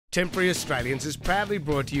Temporary Australians is proudly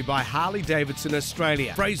brought to you by Harley Davidson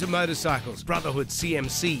Australia, Fraser Motorcycles, Brotherhood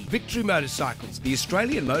CMC, Victory Motorcycles, the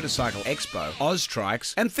Australian Motorcycle Expo,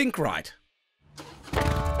 Austrikes and Think Right.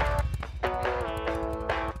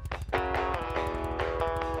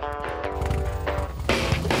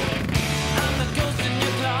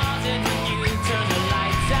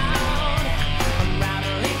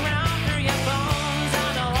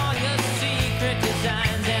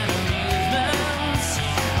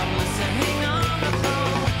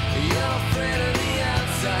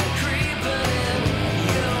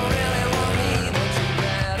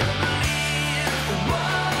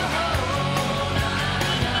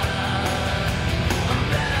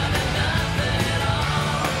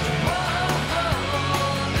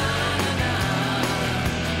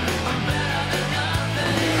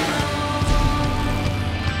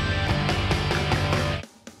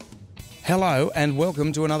 Hello and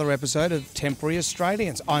welcome to another episode of Temporary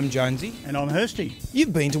Australians. I'm Jonesy. And I'm Hirsty.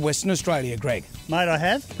 You've been to Western Australia, Greg. Mate, I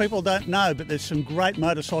have. People don't know, but there's some great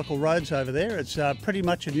motorcycle roads over there. It's pretty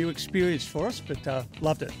much a new experience for us, but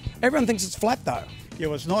loved it. Everyone thinks it's flat though. Yeah,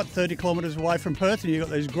 well, it's not 30 kilometres away from Perth and you've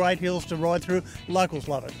got these great hills to ride through. Locals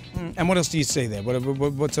love it. And what else do you see there?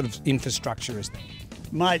 What sort of infrastructure is there?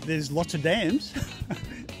 Mate, there's lots of dams.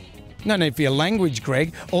 No need for your language,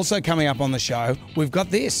 Greg. Also coming up on the show, we've got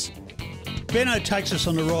this. Beno takes us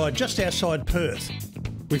on a ride just outside Perth.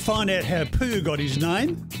 We find out how Pooh got his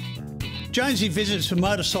name. Jonesy visits a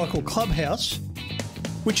motorcycle clubhouse.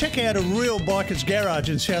 We check out a real biker's garage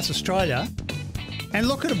in South Australia and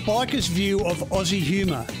look at a biker's view of Aussie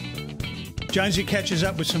humour. Jonesy catches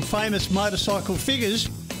up with some famous motorcycle figures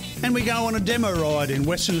and we go on a demo ride in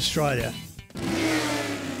Western Australia.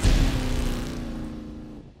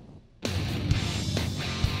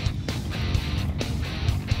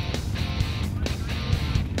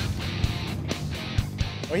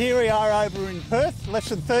 Well, here we are over in Perth, less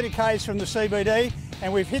than 30 k's from the CBD,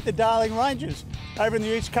 and we've hit the Darling Ranges. Over in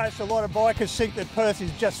the east coast, a lot of bikers think that Perth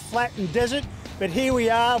is just flat and desert, but here we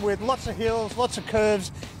are with lots of hills, lots of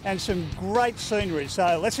curves, and some great scenery.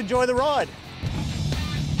 So let's enjoy the ride.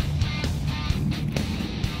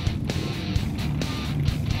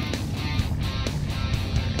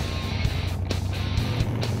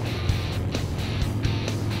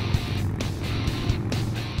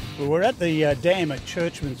 We're at the dam at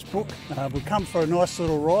Churchman's Brook. We've come for a nice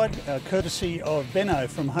little ride, courtesy of Beno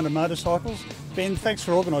from Hunter Motorcycles. Ben, thanks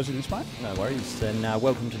for organising this, mate. No worries, and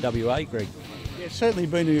welcome to WA, Greg. Yeah, it's certainly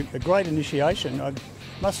been a great initiation. I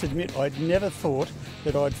must admit, I'd never thought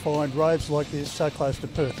that I'd find roads like this so close to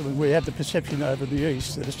Perth. I mean, we have the perception over the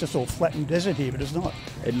east that it's just all flat and desert here, but it's not.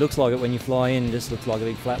 It looks like it when you fly in, it just looks like a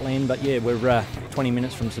big flat land, but yeah, we're 20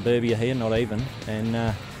 minutes from suburbia here, not even,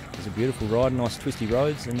 and it's a beautiful ride, nice twisty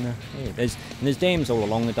roads, and yeah, there's dams all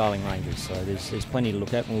along the Darling Ranges, so there's plenty to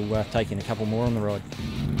look at, and we'll take in a couple more on the ride.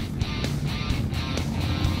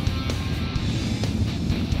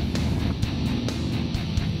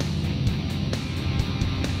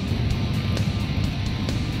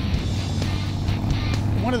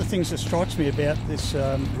 One of the things that strikes me about this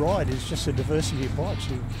ride is just the diversity of bikes.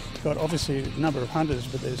 You've got obviously a number of Hunters,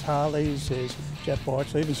 but there's Harleys, there's Jap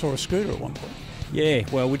bikes. I even saw a scooter at one point. Yeah,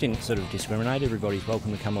 well, we didn't sort of discriminate. Everybody's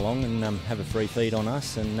welcome to come along and have a free feed on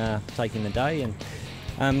us and take in the day.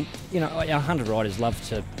 And you know, our Hunter riders love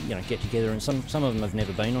to get together, and some of them have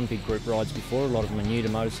never been on big group rides before. A lot of them are new to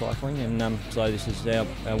motorcycling, and so this is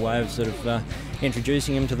our way of sort of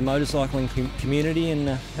introducing them to the motorcycling community and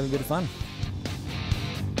have a bit of fun.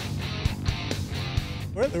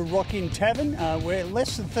 We're at the Rock-In Tavern. We're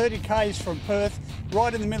less than 30 k's from Perth,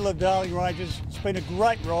 right in the middle of Darling Ranges. It's been a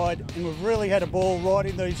great ride and we've really had a ball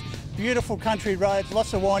riding these beautiful country roads,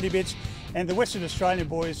 lots of windy bits, and the Western Australian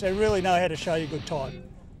boys, they really know how to show you a good time.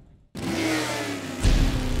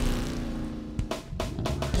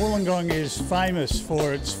 Wollongong is famous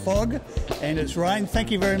for its fog and its rain.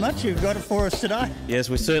 Thank you very much. You've got it for us today. Yes,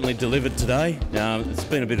 we certainly delivered today. It's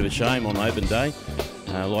been a bit of a shame on open day.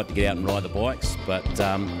 I like to get out and ride the bikes, but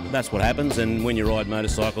that's what happens, and when you ride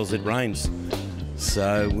motorcycles it rains.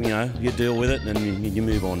 So, you deal with it and you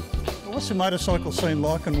move on. Well, what's the motorcycle scene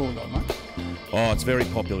like in Wollongong, mate? Oh, it's very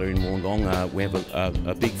popular in Wollongong. We have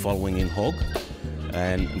a big following in Hog,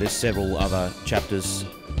 and there's several other chapters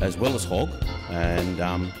as well as Hog,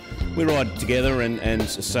 and we ride together and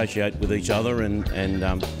associate with each other, and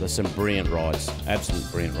there's some brilliant rides,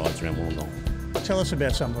 absolute brilliant rides around Wollongong. Tell us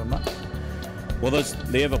about some of them, mate. Well, there's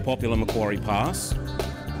the ever-popular Macquarie Pass.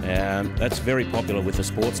 That's very popular with the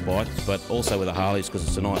sports bikes, but also with the Harleys because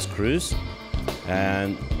it's a nice cruise.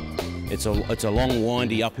 And it's a long,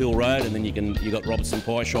 windy uphill road, and then you got Robertson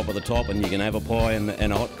Pie Shop at the top, and you can have a pie and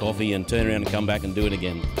a hot coffee and turn around and come back and do it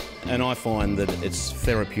again. And I find that it's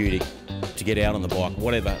therapeutic to get out on the bike.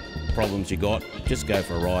 Whatever problems you got, just go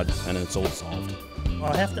for a ride and it's all solved.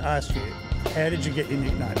 I have to ask you, how did you get your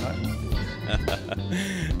nickname, mate?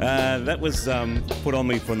 That was put on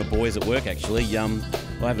me from the boys at work, actually.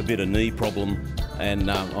 I have a bit of knee problem,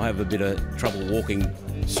 and I have a bit of trouble walking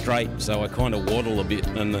straight, so I kind of waddle a bit,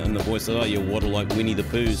 and the boys said, oh, you waddle like Winnie the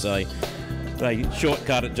Pooh, so they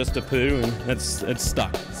shortcut it just to Pooh, and it's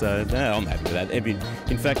stuck. So no, I'm happy with that.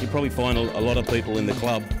 In fact, you probably find a lot of people in the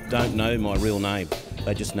club don't know my real name.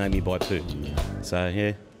 They just know me by Pooh. So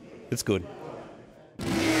yeah, it's good.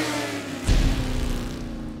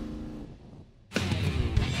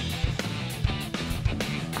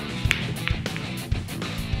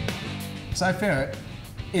 So Ferret,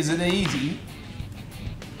 is it easy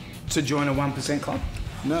to join a 1% club?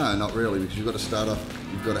 No, not really, because you've got to start off,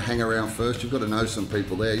 you've got to hang around first, you've got to know some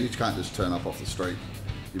people there. You can't just turn up off the street.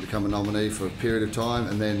 You become a nominee for a period of time,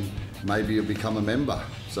 and then maybe you'll become a member.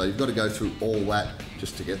 So you've got to go through all that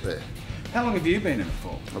just to get there. How long have you been in it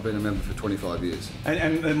for? I've been a member for 25 years.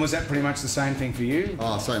 And was that pretty much the same thing for you?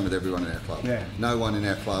 Oh, same with everyone in our club. Yeah. No one in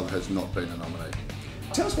our club has not been a nominee.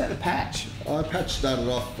 Tell us about the patch. Our patch started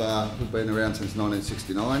off, we've been around since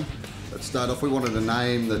 1969. It started off, we wanted a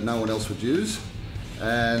name that no one else would use,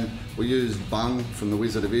 and we used Bung from the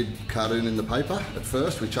Wizard of Id cartoon in the paper at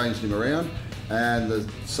first. We changed him around, and the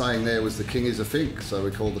saying there was the king is a fink, so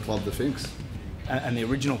we called the club the Finks. And the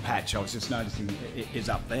original patch, I was just noticing, is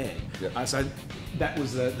up there. Yep. So that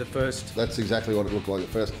was the first... That's exactly what it looked like at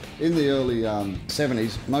first. In the early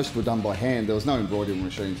 70s, most were done by hand. There was no embroidery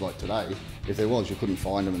machines like today. If there was, you couldn't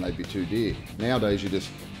find them and they'd be too dear. Nowadays, you just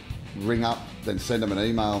ring up, then send them an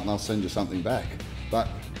email and they'll send you something back. But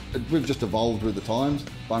we've just evolved with the times.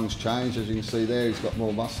 Bung's changed, as you can see there. He's got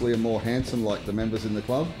more muscly and more handsome like the members in the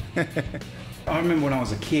club. I remember when I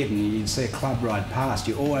was a kid and you'd see a club ride past,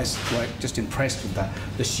 you're always just impressed with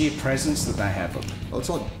the sheer presence that they have. Well, it's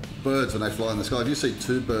like birds when they fly in the sky. If you see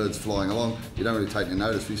two birds flying along, you don't really take any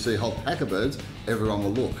notice. If you see a whole pack of birds, everyone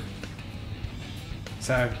will look.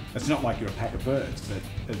 So it's not like you're a pack of birds,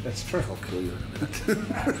 but that's true. I'll kill you in a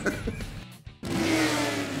minute.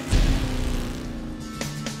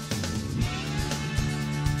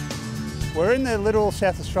 We're in the little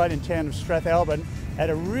South Australian town of Strathalbyn at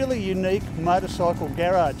a really unique motorcycle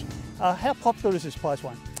garage. How popular is this place,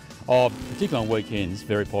 Wayne? Oh, particularly on weekends,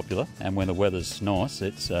 very popular, and when the weather's nice,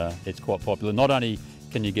 it's quite popular. Not only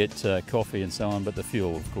can you get coffee and so on, but the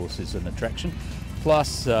fuel, of course, is an attraction.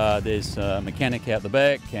 Plus, there's a mechanic out the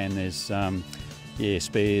back, and there's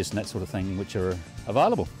spares and that sort of thing which are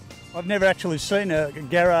available. I've never actually seen a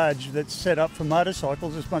garage that's set up for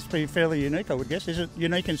motorcycles. This must be fairly unique, I would guess. Is it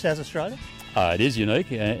unique in South Australia? It is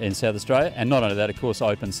unique in South Australia, and not only that, of course,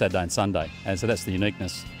 open Saturday and Sunday, and so that's the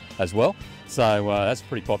uniqueness as well. So that's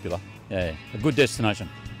pretty popular. Yeah, a good destination.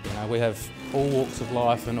 You know, we have all walks of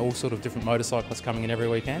life and all sort of different motorcyclists coming in every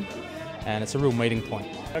weekend, and it's a real meeting point.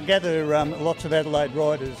 I gather lots of Adelaide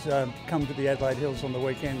riders come to the Adelaide Hills on the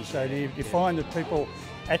weekends. So do you find that people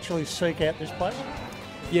actually seek out this place?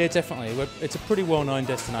 Yeah, definitely. It's a pretty well-known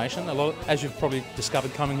destination. As you've probably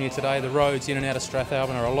discovered coming here today, the roads in and out of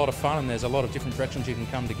Strathalbyn are a lot of fun, and there's a lot of different directions you can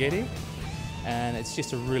come to get here. And it's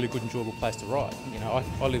just a really good, enjoyable place to ride. You know,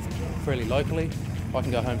 I live fairly locally. I can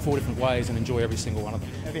go home 4 different ways and enjoy every single one of them.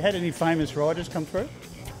 Have you had any famous riders come through?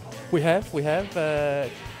 We have.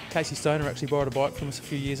 Casey Stoner actually borrowed a bike from us a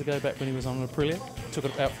few years ago, back when he was on Aprilia. Took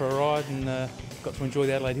it out for a ride and got to enjoy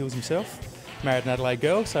the Adelaide Hills himself. Married an Adelaide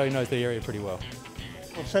girl, so he knows the area pretty well.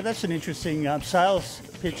 Well, so that's an interesting sales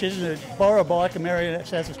pitch, isn't it? Borrow a bike and marry a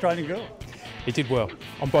South Australian girl. He did well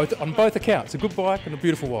on both accounts. A good bike and a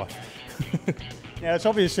beautiful wife. Now, it's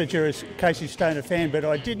obvious that you're a Casey Stoner fan, but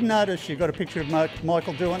I did notice you got a picture of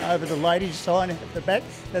Michael Doohan over the ladies' sign at the back.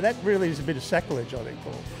 Now, that really is a bit of sacrilege, I think,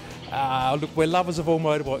 Paul. Look, we're lovers of all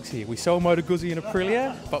motorbikes here. We sell Motor Guzzi and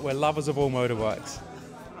Aprilia, but we're lovers of all motorbikes.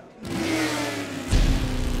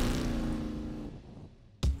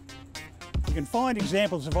 You can find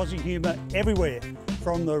examples of Aussie humour everywhere,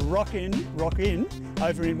 from the rock in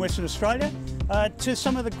over in Western Australia to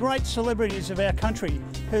some of the great celebrities of our country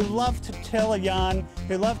who love to tell a yarn,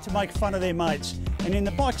 who love to make fun of their mates. And in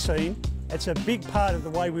the bike scene, it's a big part of the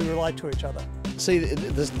way we relate to each other. See,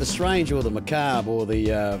 the strange or the macabre or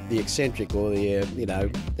the eccentric or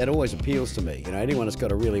the, that always appeals to me. You know, anyone that's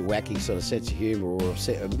got a really wacky sort of sense of humour or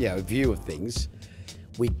a view of things,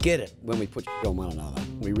 we get it when we put on one another.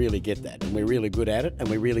 We really get that, and we're really good at it, and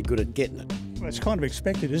we're really good at getting it. Well, it's kind of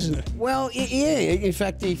expected, isn't it? Well, yeah. In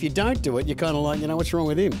fact, if you don't do it, you're kind of like, what's wrong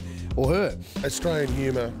with him? or her. Australian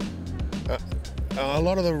humour, a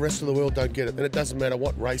lot of the rest of the world don't get it, and it doesn't matter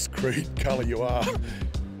what race, creed, colour you are.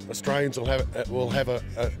 Australians will have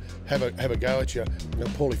a go at you.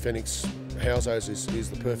 Paulie Phoenix Housos is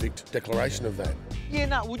the perfect declaration of that. Yeah,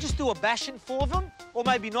 no, we'll just do a bashing for them, or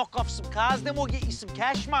maybe knock off some cars, then we'll get you some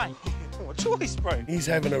cash, mate. What choice, bro? He's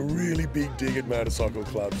having a really big dig at motorcycle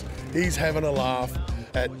clubs. He's having a laugh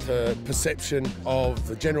at the perception of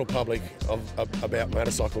the general public about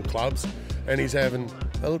motorcycle clubs, and he's having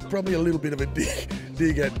probably a little bit of a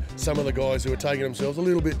dig at some of the guys who are taking themselves a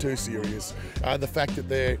little bit too serious. The fact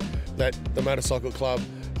that the motorcycle club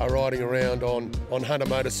are riding around on Hunter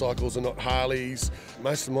motorcycles and not Harleys.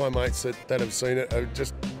 Most of my mates that have seen it are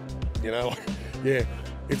just, yeah,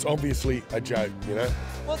 it's obviously a joke,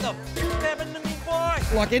 What the f*** happened to me, boy?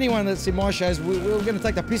 Like anyone that's in my shows, we're going to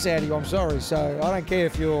take the piss out of you, I'm sorry. So I don't care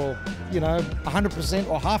if you're, 100%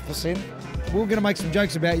 or half percent. We're going to make some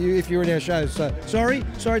jokes about you if you're in our shows. So sorry,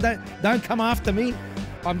 don't come after me.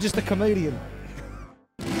 I'm just a comedian.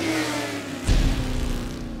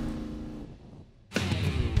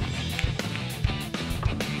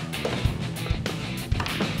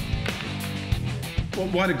 Well,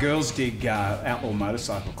 why do girls dig outlaw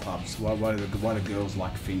motorcycle clubs? Why do girls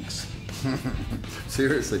like finks?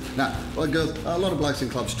 Seriously. No, well, girls, a lot of blokes in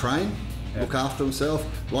clubs train, look after themselves,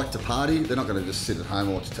 like to party. They're not going to just sit at home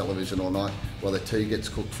and watch television all night while their tea gets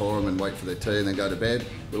cooked for them and wait for their tea and then go to bed.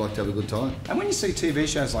 We like to have a good time. And when you see TV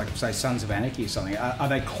shows like, say, Sons of Anarchy or something, are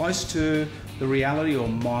they close to the reality or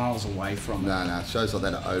miles away from it? No, shows like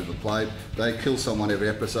that are overplayed. They kill someone every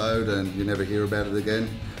episode and you never hear about it again.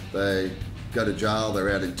 They go to jail,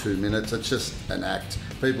 they're out in 2 minutes. It's just an act.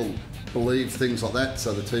 People believe things like that,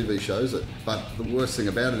 so the TV shows it. But the worst thing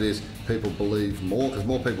about it is people believe more, because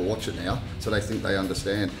more people watch it now, so they think they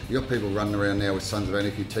understand. You got people running around now with Sons of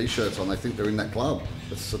Anarchy t-shirts on, they think they're in that club.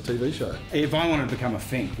 It's a TV show. If I wanted to become a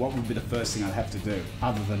fink, what would be the first thing I'd have to do,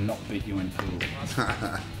 other than not beat you in pool?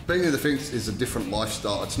 Being in the Finks is a different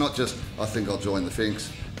lifestyle. It's not just, I think I'll join the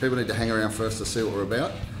Finks. People need to hang around first to see what we're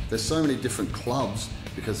about. There's so many different clubs,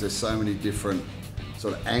 because there's so many different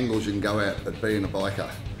sort of angles you can go at being a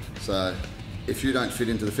biker. So if you don't fit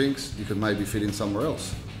into the Finks, you could maybe fit in somewhere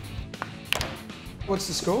else. What's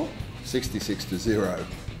the score? 66-0.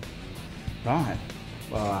 Right.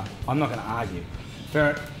 Well, I'm not going to argue.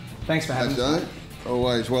 Ferret, thanks for having us.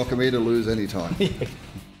 Always welcome here to lose any time.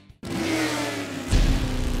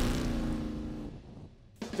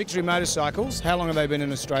 Victory Motorcycles, how long have they been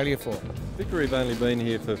in Australia for? Victory have only been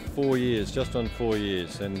here for 4 years, just on 4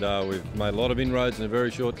 years, and we've made a lot of inroads in a very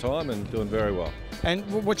short time and doing very well. And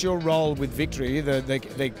what's your role with Victory?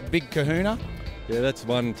 The Big Kahuna? Yeah, that's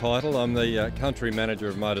one title. I'm the country manager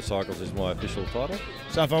of motorcycles is my official title.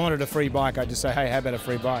 So if I wanted a free bike, I'd just say, hey, how about a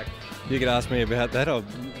free bike? You could ask me about that. I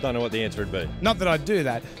don't know what the answer would be. Not that I'd do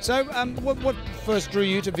that. So what first drew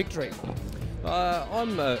you to Victory?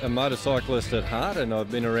 I'm a motorcyclist at heart, and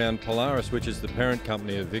I've been around Polaris, which is the parent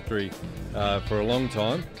company of Victory, for a long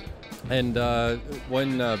time. And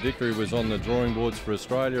when Victory was on the drawing boards for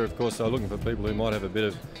Australia, of course, they were looking for people who might have a bit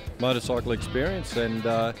of motorcycle experience, and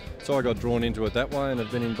so I got drawn into it that way and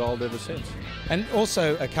have been involved ever since. And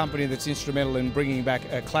also a company that's instrumental in bringing back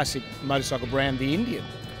a classic motorcycle brand, the Indian.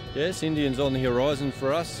 Yes, Indian's on the horizon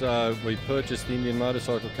for us. We purchased the Indian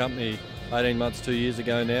Motorcycle Company 18 months, 2 years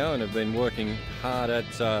ago now, and have been working hard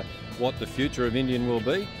at what the future of Indian will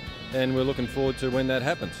be, and we're looking forward to when that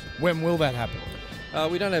happens. When will that happen?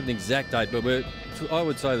 We don't have an exact date, but I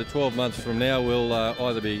would say that 12 months from now we'll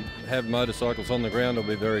either have motorcycles on the ground or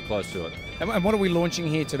be very close to it. And what are we launching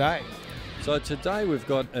here today? So today we've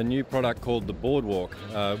got a new product called the Boardwalk,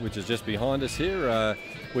 which is just behind us here,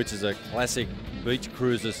 which is a classic beach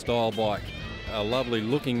cruiser style bike. A lovely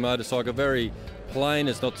looking motorcycle, very plain,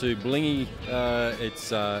 it's not too blingy,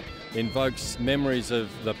 it invokes memories of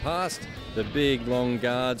the past, the big long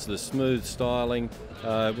guards, the smooth styling.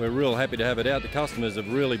 We're real happy to have it out. The customers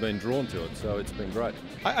have really been drawn to it, so it's been great.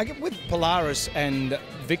 With Polaris and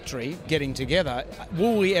Victory getting together,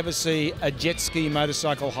 will we ever see a jet ski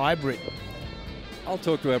motorcycle hybrid? I'll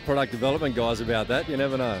talk to our product development guys about that, you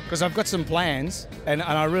never know. Because I've got some plans and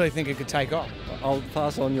I really think it could take off. I'll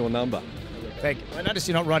pass on your number. Thank you. I notice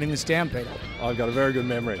you're not writing this down, Peter. I've got a very good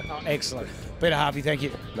memory. Oh, excellent. Peter Harvey, thank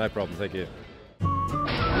you. No problem, thank you.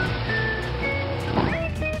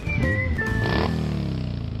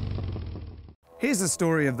 Here's the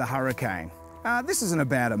story of the Hurricane. This isn't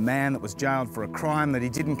about a man that was jailed for a crime that he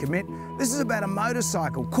didn't commit. This is about a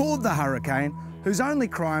motorcycle called the Hurricane, whose only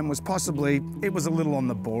crime was possibly it was a little on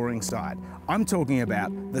the boring side. I'm talking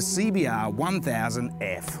about the CBR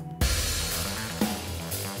 1000F.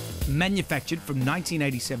 Manufactured from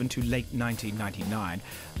 1987 to late 1999,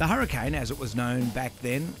 the Hurricane, as it was known back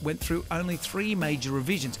then, went through only 3 major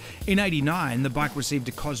revisions. In '89, the bike received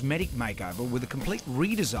a cosmetic makeover with a complete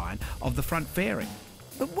redesign of the front fairing.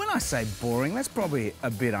 But when I say boring, that's probably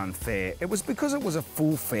a bit unfair. It was because it was a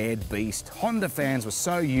full-fared beast. Honda fans were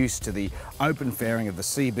so used to the open fairing of the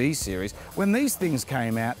CB series. When these things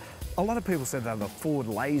came out, a lot of people said they were the Ford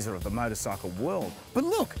Laser of the motorcycle world. But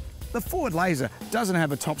look, the Ford Laser doesn't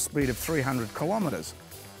have a top speed of 300 kilometres.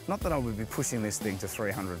 Not that I would be pushing this thing to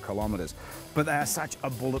 300 kilometres, but they are such a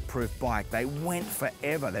bulletproof bike. They went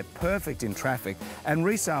forever. They're perfect in traffic, and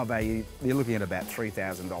resale value, you're looking at about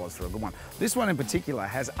 $3,000 for a good one. This one in particular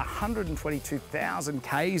has 122,000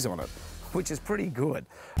 Ks on it, which is pretty good.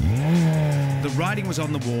 The writing was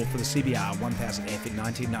on the wall for the CBR 1000F in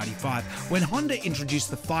 1995 when Honda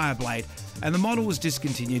introduced the Fireblade, and the model was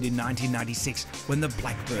discontinued in 1996 when the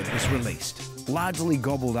Blackbird was released. Largely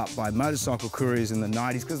gobbled up by motorcycle couriers in the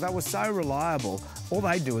 90s because they were so reliable, all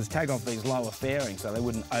they'd do was take off these lower fairings so they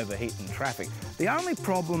wouldn't overheat in traffic. The only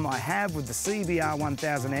problem I have with the CBR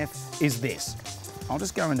 1000F is this. I'll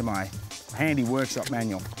just go into my handy workshop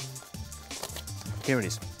manual. Here it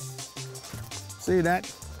is. See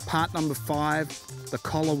that? Part number 5, the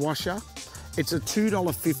collar washer. It's a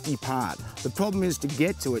 $2.50 part. The problem is to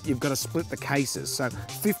get to it, you've got to split the cases. So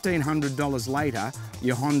 $1,500 later,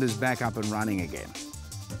 your Honda's back up and running again.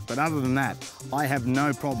 But other than that, I have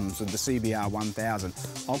no problems with the CBR 1000.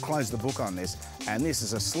 I'll close the book on this, and this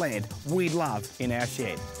is a sled we love in our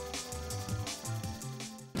shed.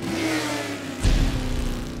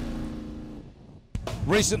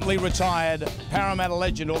 Recently retired Parramatta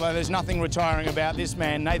legend, although there's nothing retiring about this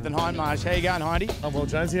man, Nathan Hindmarsh. How you going, Hindy? I'm well,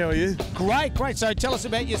 Jonesy. How are you? Great, great. So tell us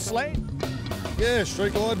about your sled. Yeah,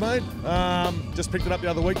 street glide, mate. Just picked it up the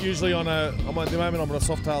other week. Usually at the moment I'm on a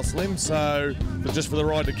Softail Slim, so but just for the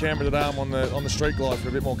ride to Canberra today, I'm on the street glide for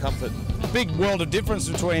a bit more comfort. Big world of difference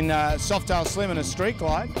between Softail Slim and a street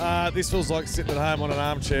glide. This feels like sitting at home on an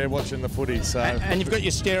armchair watching the footy. So. And you've got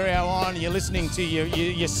your stereo on. You're listening to your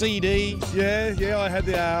CDs. Yeah.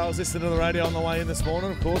 I was listening to the radio on the way in this morning.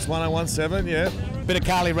 Of course, 1017. Yeah. Bit of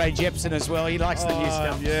Carly Rae Jepsen as well. He likes the new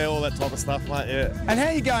stuff. Yeah, all that type of stuff, mate. Yeah. And how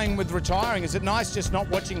are you going with retiring? Is it nice just not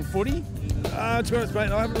watching footy? To be honest,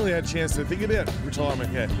 mate, I haven't really had a chance to think about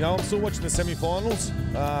retirement yet. I'm still watching the semi-finals.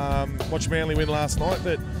 Watched Manly win last night,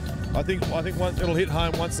 but I think it'll hit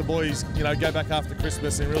home once the boys, go back after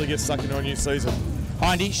Christmas and really get stuck into a new season.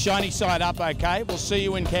 Hindy, shiny side up, okay? We'll see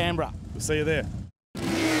you in Canberra. We'll see you there.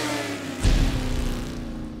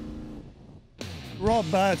 Rob,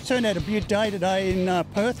 it's turned out a beaut day today in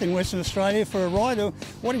Perth in Western Australia for a ride.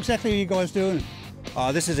 What exactly are you guys doing?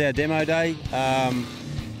 This is our demo day.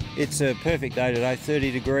 It's a perfect day today,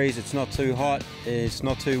 30 degrees, it's not too hot, it's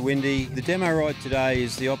not too windy. The demo ride today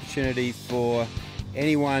is the opportunity for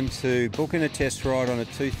anyone to book in a test ride on a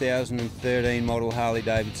 2013 model Harley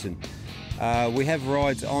Davidson. We have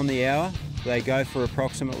rides on the hour. They go for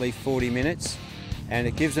approximately 40 minutes, and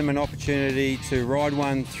it gives them an opportunity to ride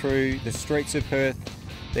one through the streets of Perth,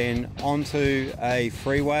 then onto a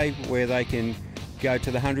freeway where they can go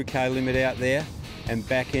to the 100k limit out there and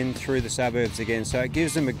back in through the suburbs again. So it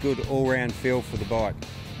gives them a good all-round feel for the bike.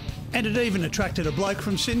 And it even attracted a bloke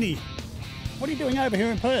from Sydney. What are you doing over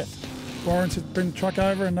here in Perth? Warren's bring the truck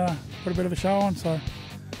over and put a bit of a show on, so.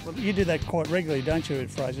 Well, you do that quite regularly, don't you,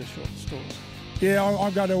 at Fraser's stores? Yeah,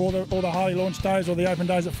 I go to all the Harley launch days or the open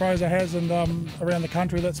days that Fraser has, and around the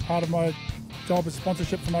country. That's part of my job as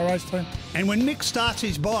sponsorship for my race team. And when Mick starts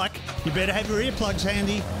his bike, you better have your earplugs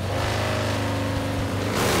handy.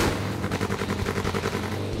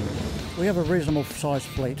 We have a reasonable sized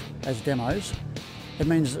fleet as demos. It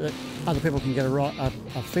means that other people can get a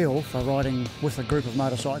feel for riding with a group of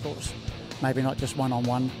motorcycles, maybe not just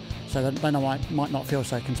one-on-one, so that they might not feel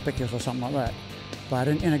so conspicuous or something like that. But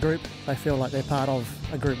in a group, they feel like they're part of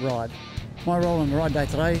a group ride. My role on the ride day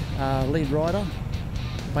today, lead rider,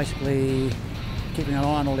 basically keeping an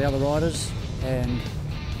eye on all the other riders and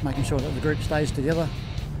making sure that the group stays together,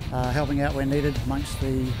 helping out where needed amongst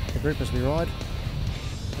the group as we ride,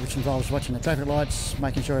 which involves watching the traffic lights,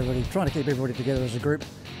 making sure trying to keep everybody together as a group,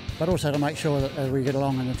 but also to make sure that we get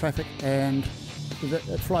along in the traffic and that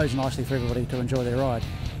it flows nicely for everybody to enjoy their ride.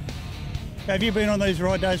 Have you been on these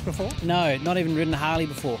ride days before? No, not even ridden a Harley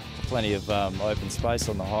before. Plenty of open space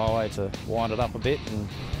on the highway to wind it up a bit, and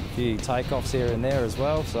a few takeoffs here and there as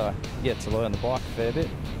well, so you get to learn the bike a fair bit.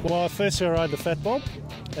 Well, first I rode the Fat Bob,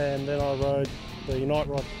 and then I rode the Unite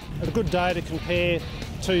Rod. Had a good day to compare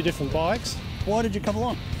two different bikes. Why did you come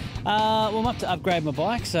along? Well, I'm up to upgrade my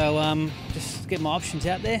bike, so just get my options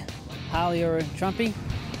out there. Harley or a Trumpy.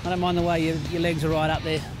 I don't mind the way your legs are right up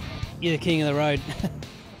there. You're the king of the road.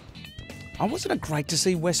 Oh, wasn't it great to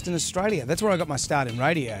see Western Australia? That's where I got my start in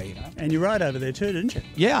radio, you know. And you rode over there too, didn't you?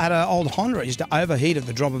 Yeah, I had an old Honda. It used to overheat at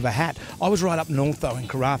the drop of a hat. I was right up north, though, in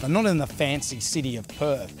Karratha, not in the fancy city of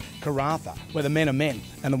Perth, Karratha, where the men are men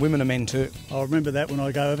and the women are men too. I'll remember that when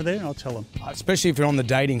I go over there and I'll tell them. Especially if you're on the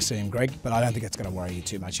dating scene, Greg, but I don't think it's going to worry you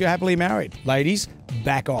too much. You're happily married. Ladies,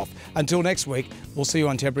 back off. Until next week, we'll see you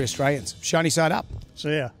on Temporary Australians. Shiny side up.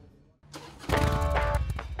 See ya.